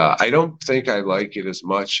 I don't think I like it as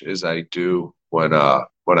much as I do when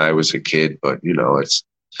I was a kid, but it's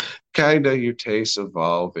kind of your tastes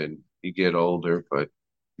evolve and you get older, but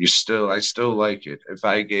I still like it. If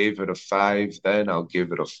I gave it a five then, I'll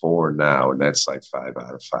give it a four now, and that's like five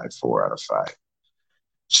out of five, 4 out of 5.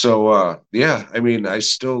 So yeah, I mean I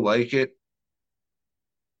still like it.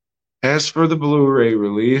 As for the Blu-ray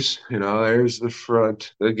release, there's the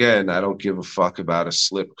front. Again, I don't give a fuck about a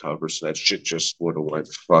slip cover, so that shit just would have went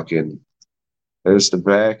fucking. There's the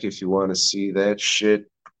back if you want to see that shit.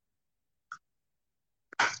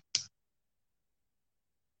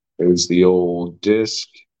 There's the old disc.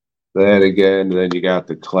 That again, and then you got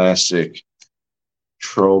the classic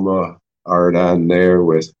trauma art on there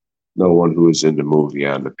with no one who was in the movie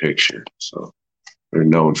on the picture. So they're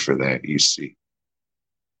known for that, you see.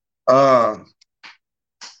 Uh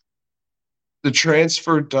the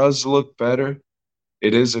transfer does look better.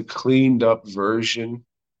 It is a cleaned up version,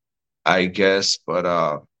 I guess,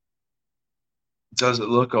 but does it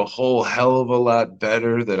look a whole hell of a lot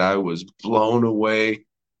better that I was blown away?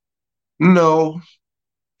 No,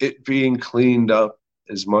 it being cleaned up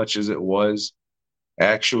as much as it was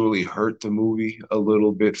actually hurt the movie a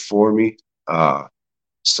little bit for me.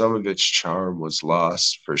 Some of its charm was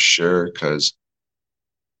lost for sure because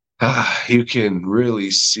you can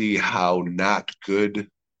really see how not good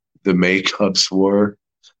the makeups were.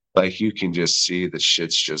 Like you can just see the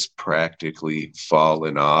shit's just practically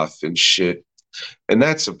falling off and shit. And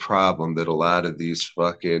that's a problem that a lot of these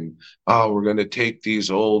fucking, oh, we're going to take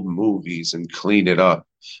these old movies and clean it up.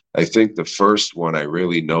 I think the first one I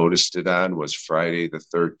really noticed it on was Friday the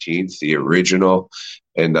 13th, the original.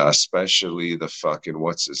 And especially the fucking,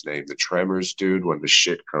 what's his name? The Tremors dude, when the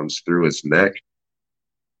shit comes through his neck.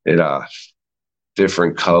 It,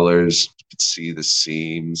 different colors, you could see the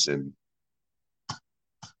seams and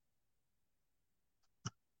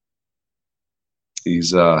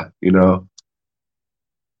these,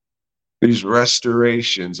 these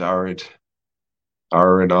restorations aren't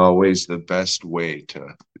always the best way to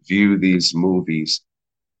view these movies.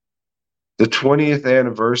 The 20th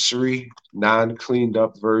anniversary non-cleaned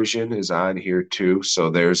up version is on here too, so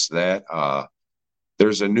there's that.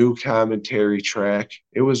 There's a new commentary track.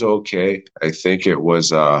 It was okay. I think it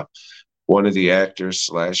was one of the actors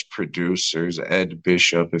slash producers, Ed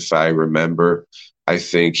Bishop, if I remember. I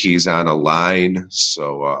think he's on a line,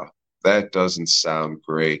 so that doesn't sound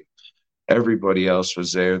great. Everybody else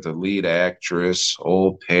was there. The lead actress,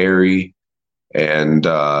 Old Perry, and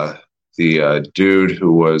the dude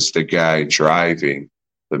who was the guy driving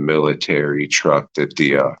the military truck that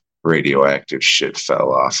the radioactive shit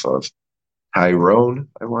fell off of. Tyrone,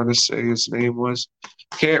 I want to say his name was.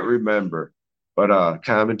 Can't remember. But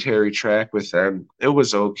commentary track with them, it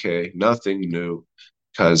was okay. Nothing new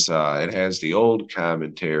because it has the old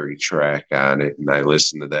commentary track on it, and I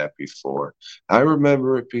listened to that before. I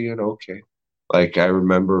remember it being okay. Like I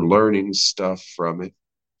remember learning stuff from it.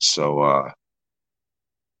 So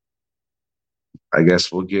I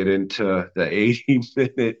guess we'll get into the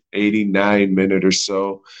 80-minute, 89-minute or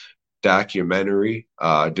so documentary.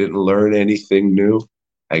 Didn't learn anything new.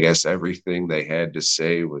 I guess everything they had to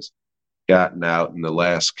say was gotten out in the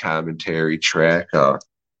last commentary track.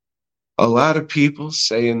 A lot of people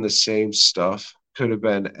saying the same stuff. Could have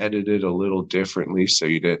been edited a little differently so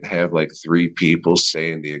you didn't have like three people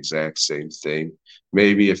saying the exact same thing.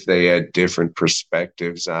 Maybe if they had different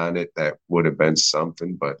perspectives on it, that would have been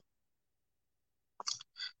something. But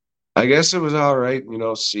I guess it was all right,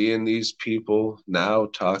 seeing these people now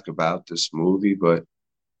talk about this movie. But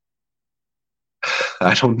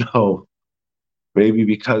I don't know. Maybe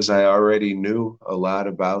because I already knew a lot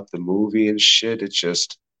about the movie and shit, it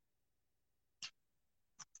just.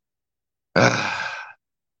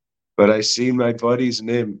 But I seen my buddy's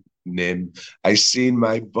name. I seen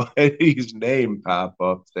my buddy's name pop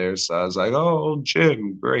up there, so I was like, "Oh,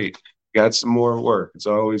 Jim, great, got some more work." It's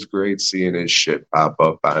always great seeing his shit pop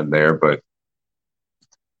up on there. But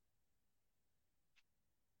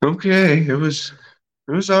okay, it was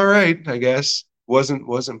all right, I guess.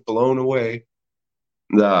 Wasn't blown away.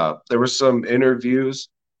 There were some interviews.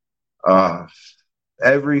 Uh,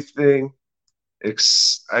 everything.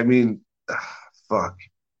 I mean, fuck.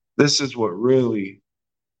 This is what really.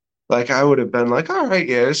 Like I would have been like, all right,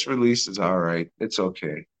 yeah, this release is all right. It's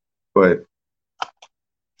okay. But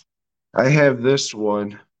I have this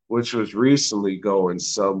one, which was recently going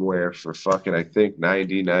somewhere for fucking, I think,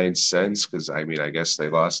 99 cents. Because, I mean, I guess they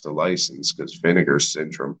lost the license because Vinegar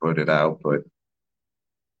Syndrome put it out. But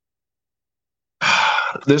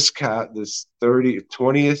this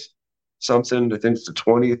 20th something. I think it's the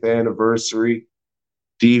 20th anniversary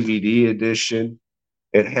DVD edition.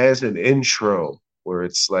 It has an intro where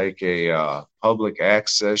it's like a public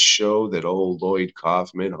access show that old Lloyd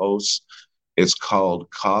Kaufman hosts. It's called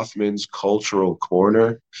Kaufman's Cultural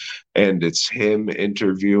Corner, and it's him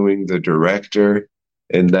interviewing the director.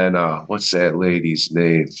 And then, what's that lady's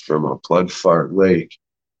name from Blood Fart Lake?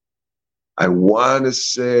 I want to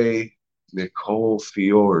say Nicole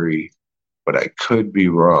Fiore, but I could be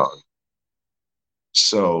wrong.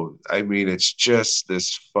 So, I mean, it's just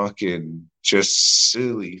this fucking, just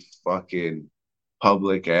silly fucking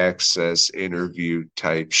public access interview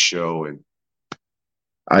type show. And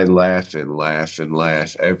I laugh and laugh and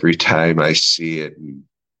laugh every time I see it. And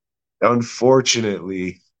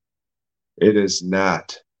unfortunately, it is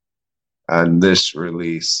not on this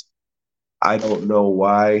release. I don't know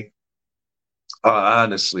why.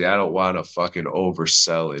 Honestly, I don't want to fucking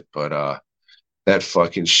oversell it, but that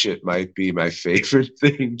fucking shit might be my favorite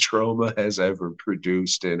thing Troma has ever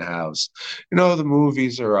produced in house. You know, the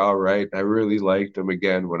movies are all right. I really liked them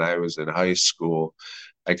again when I was in high school.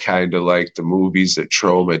 I kind of like the movies that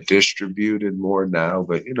Troma distributed more now,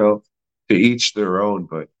 but you know, to each their own.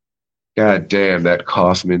 But god damn, that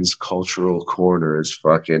Kaufman's Cultural Corner is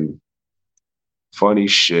fucking funny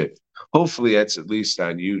shit. Hopefully that's at least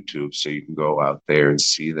on YouTube so you can go out there and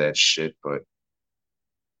see that shit. But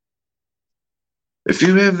if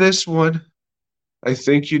you have this one, I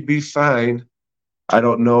think you'd be fine. I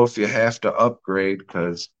don't know if you have to upgrade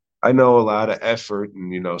because I know a lot of effort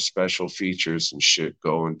and, you know, special features and shit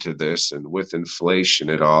go into this. And with inflation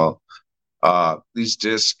and all, these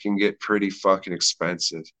discs can get pretty fucking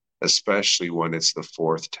expensive, especially when it's the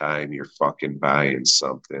fourth time you're fucking buying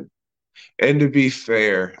something. And to be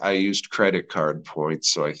fair, I used credit card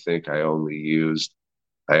points, so I think I only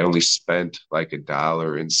spent like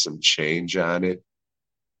 $1 and some change on it.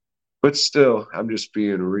 But still, I'm just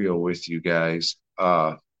being real with you guys.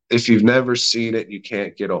 If you've never seen it, you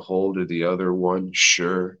can't get a hold of the other one,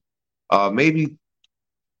 sure. Maybe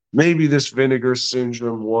this Vinegar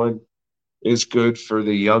Syndrome one is good for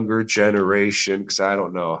the younger generation because I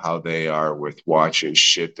don't know how they are with watching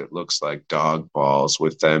shit that looks like dog balls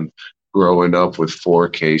with them growing up with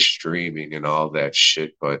 4K streaming and all that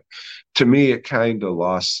shit. But to me, it kind of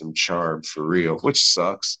lost some charm for real, which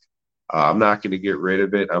sucks. I'm not going to get rid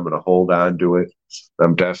of it. I'm going to hold on to it.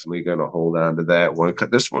 I'm definitely going to hold on to that one.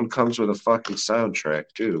 This one comes with a fucking soundtrack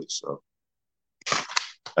too. So,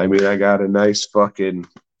 I mean, I got a nice fucking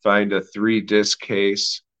find a 3-disc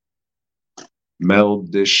case,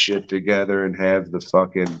 meld this shit together, and have the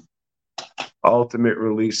fucking ultimate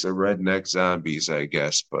release of Redneck Zombies, I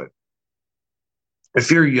guess. But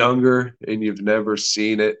if you're younger and you've never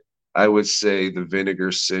seen it, I would say the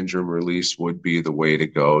Vinegar Syndrome release would be the way to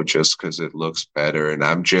go just because it looks better. And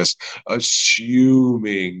I'm just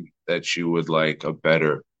assuming that you would like a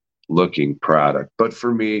better looking product. But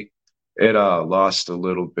for me, it lost a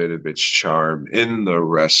little bit of its charm in the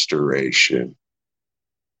restoration.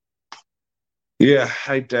 Yeah,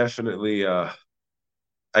 I definitely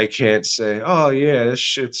I can't say, oh yeah, this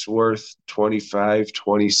shit's worth 25,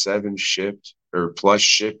 27 shipped or plus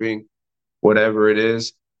shipping, whatever it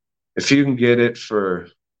is. If you can get it for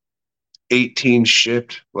 18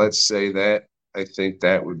 shipped, let's say that, I think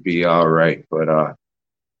that would be all right. But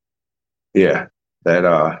yeah,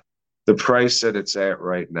 that the price that it's at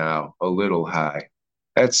right now, a little high.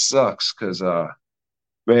 That sucks because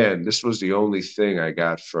man, this was the only thing I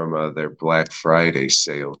got from their Black Friday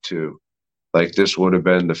sale too. Like this would have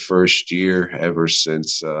been the first year ever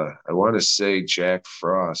since I want to say Jack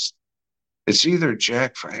Frost. It's either I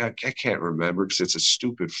can't remember because it's a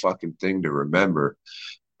stupid fucking thing to remember.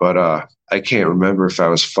 But I can't remember if I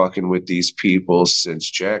was fucking with these people since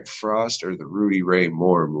Jack Frost or the Rudy Ray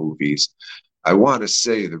Moore movies. I want to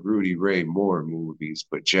say the Rudy Ray Moore movies,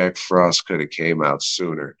 but Jack Frost could have came out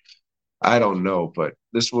sooner. I don't know, but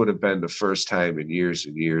this would have been the first time in years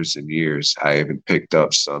and years and years I haven't picked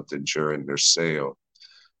up something during their sale.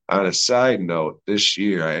 On a side note, this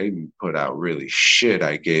year I didn't put out really shit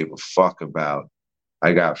I gave a fuck about.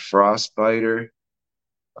 I got Frostbiter.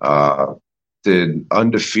 Uh, did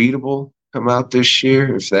Undefeatable come out this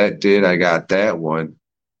year? If that did, I got that one.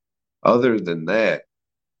 Other than that,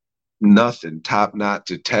 nothing. Top Knot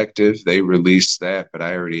Detective, they released that, but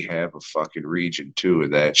I already have a fucking region 2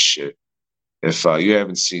 of that shit. If you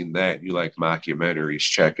haven't seen that, you like mockumentaries,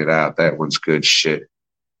 check it out. That one's good shit.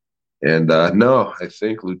 And no, I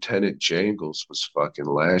think Lieutenant Jangles was fucking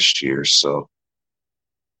last year. So,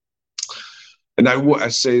 and I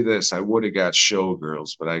say this, I would have got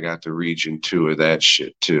Showgirls, but I got the region 2 of that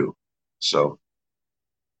shit too. So,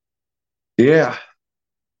 yeah,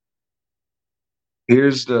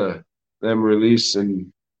 Here's them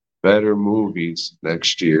releasing better movies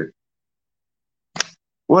next year.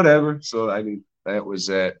 Whatever. So I mean, that was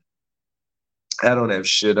that. I don't have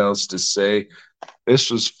shit else to say. This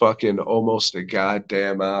was fucking almost a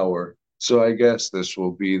goddamn hour. So I guess this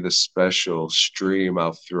will be the special stream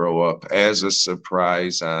I'll throw up as a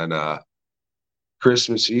surprise on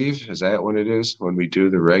Christmas Eve. Is that when it is? When we do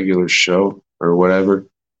the regular show or whatever?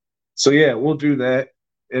 So yeah, we'll do that.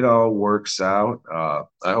 It all works out. I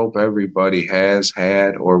hope everybody has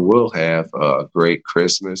had or will have a great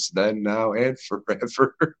Christmas then, now, and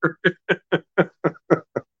forever.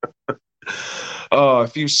 Oh,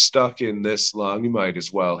 if you stuck in this long, you might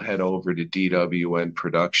as well head over to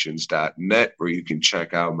dwnproductions.net where you can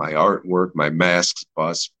check out my artwork, my masks,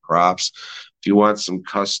 busts, props. If you want some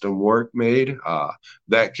custom work made,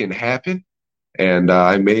 that can happen. And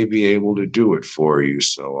I may be able to do it for you.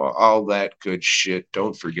 So all that good shit.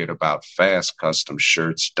 Don't forget about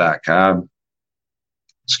fastcustomshirts.com.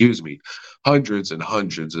 Excuse me, hundreds and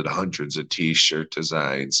hundreds and hundreds of t-shirt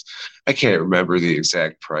designs. I can't remember the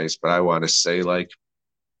exact price, but I want to say like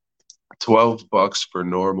 $12 for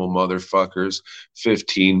normal motherfuckers,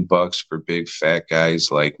 $15 for big fat guys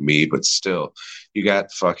like me, but still, you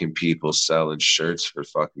got fucking people selling shirts for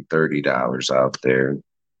fucking $30 out there.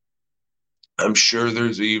 I'm sure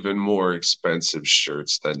there's even more expensive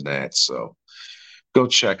shirts than that. So go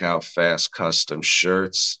check out Fast Custom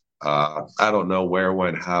Shirts. I don't know where,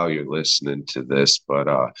 when, how you're listening to this, but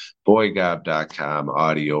boygob.com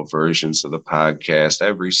audio versions of the podcast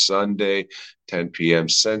every Sunday, 10 p.m.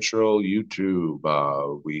 Central,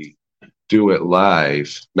 YouTube. We do it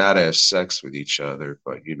live, not have sex with each other,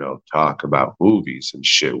 but, talk about movies and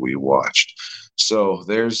shit we watched. So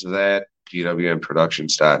there's that.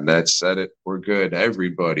 DWNProductions.net said it. We're good,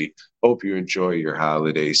 everybody. Hope you enjoy your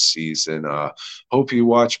holiday season. Hope you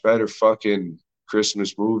watch better fucking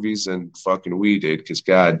Christmas movies than fucking we did, because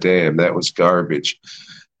goddamn, that was garbage.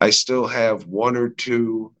 I still have one or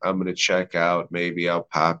two I'm going to check out. Maybe I'll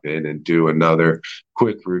pop in and do another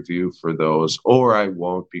quick review for those, or I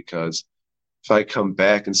won't, because if I come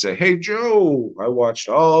back and say, hey, Joe, I watched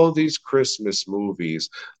all these Christmas movies.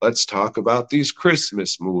 Let's talk about these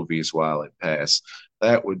Christmas movies while it passed.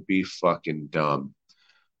 That would be fucking dumb.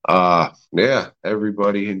 Yeah,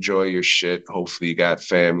 everybody enjoy your shit. Hopefully you got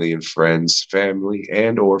family and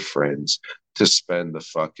or friends to spend the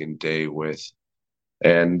fucking day with.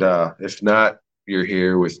 And if not, you're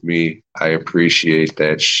here with me. I appreciate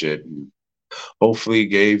that shit. And hopefully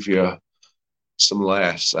gave you some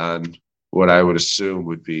laughs on what I would assume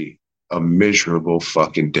would be a miserable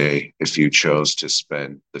fucking day if you chose to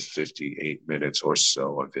spend the 58 minutes or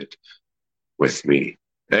so of it with me.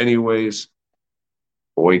 Anyways,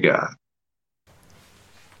 boy, God.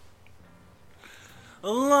 A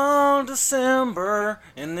long December,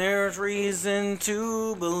 and there's reason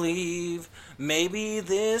to believe maybe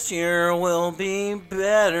this year will be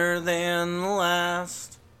better than the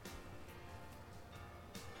last.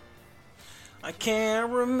 I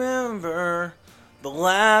can't remember the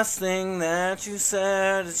last thing that you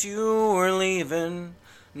said as you were leaving.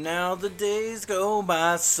 Now the days go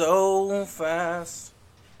by so fast.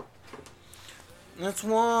 It's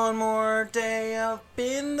one more day up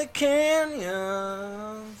in the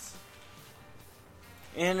canyons,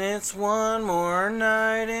 and it's one more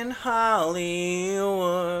night in Hollywood.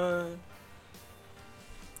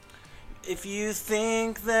 If you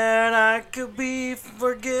think that I could be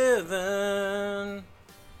forgiven,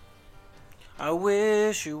 I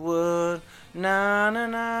wish you would. Na na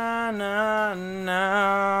na na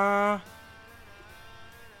na.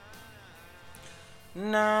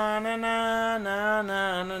 Na na na na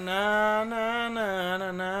na na na na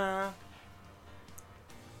na na.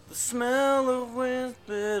 The smell of wind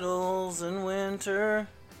fiddles in winter,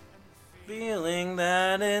 feeling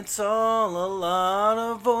that it's all a lot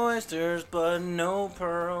of oysters but no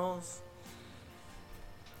pearls.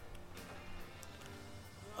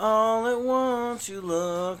 All at once you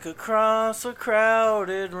look across a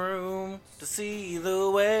crowded room to see the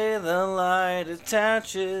way the light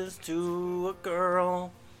attaches to a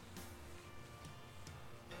girl.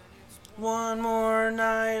 One more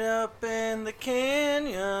night up in the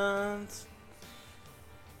canyons,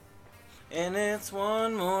 and it's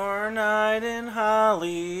one more night in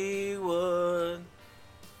Hollywood.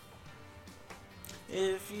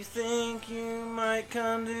 If you think you might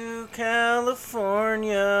come to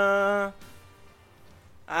California,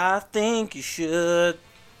 I think you should.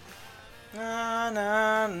 Na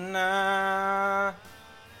na na.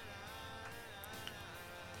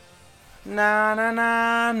 Na na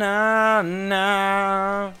na na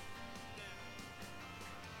na.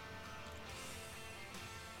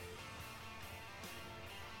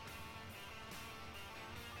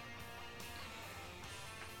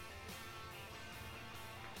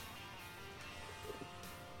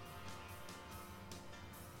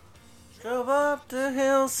 Drove up to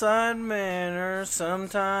Hillside Manor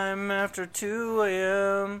sometime after 2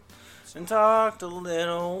 a.m. and talked a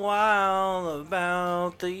little while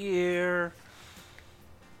about the year.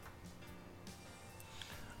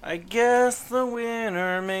 I guess the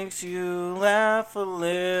winter makes you laugh a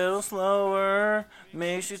little slower,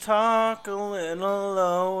 makes you talk a little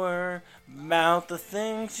lower about the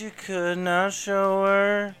things you could not show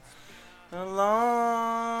her. A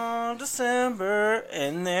long December,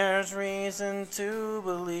 and there's reason to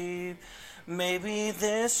believe maybe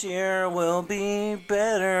this year will be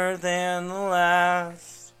better than the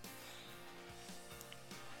last.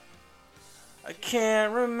 I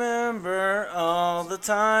can't remember all the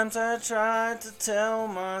times I tried to tell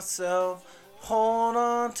myself, hold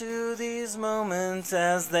on to these moments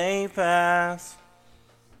as they pass.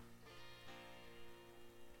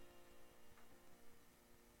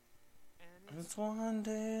 It's one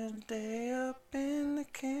day up in the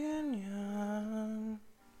canyon,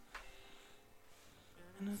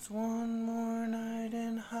 and it's one more night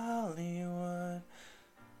in Hollywood.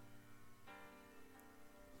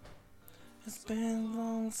 It's been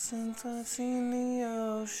long since I've seen the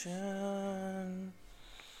ocean.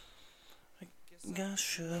 I guess I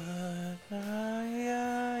should. Yeah.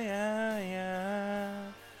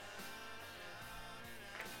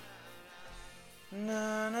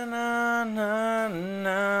 Na na na na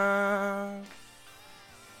na.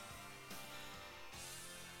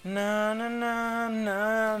 Na na na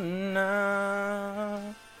na na.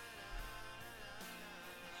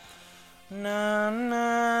 Na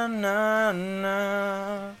na na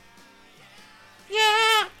na.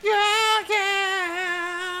 Yeah.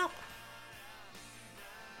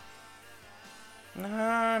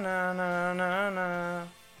 Na na na na na.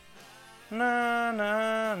 Na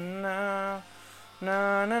na na.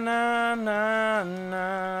 Na na na na na.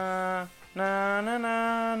 Na na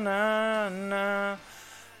na na na.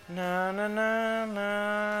 Na na na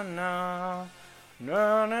na na.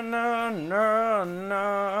 Na na na na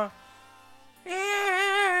na.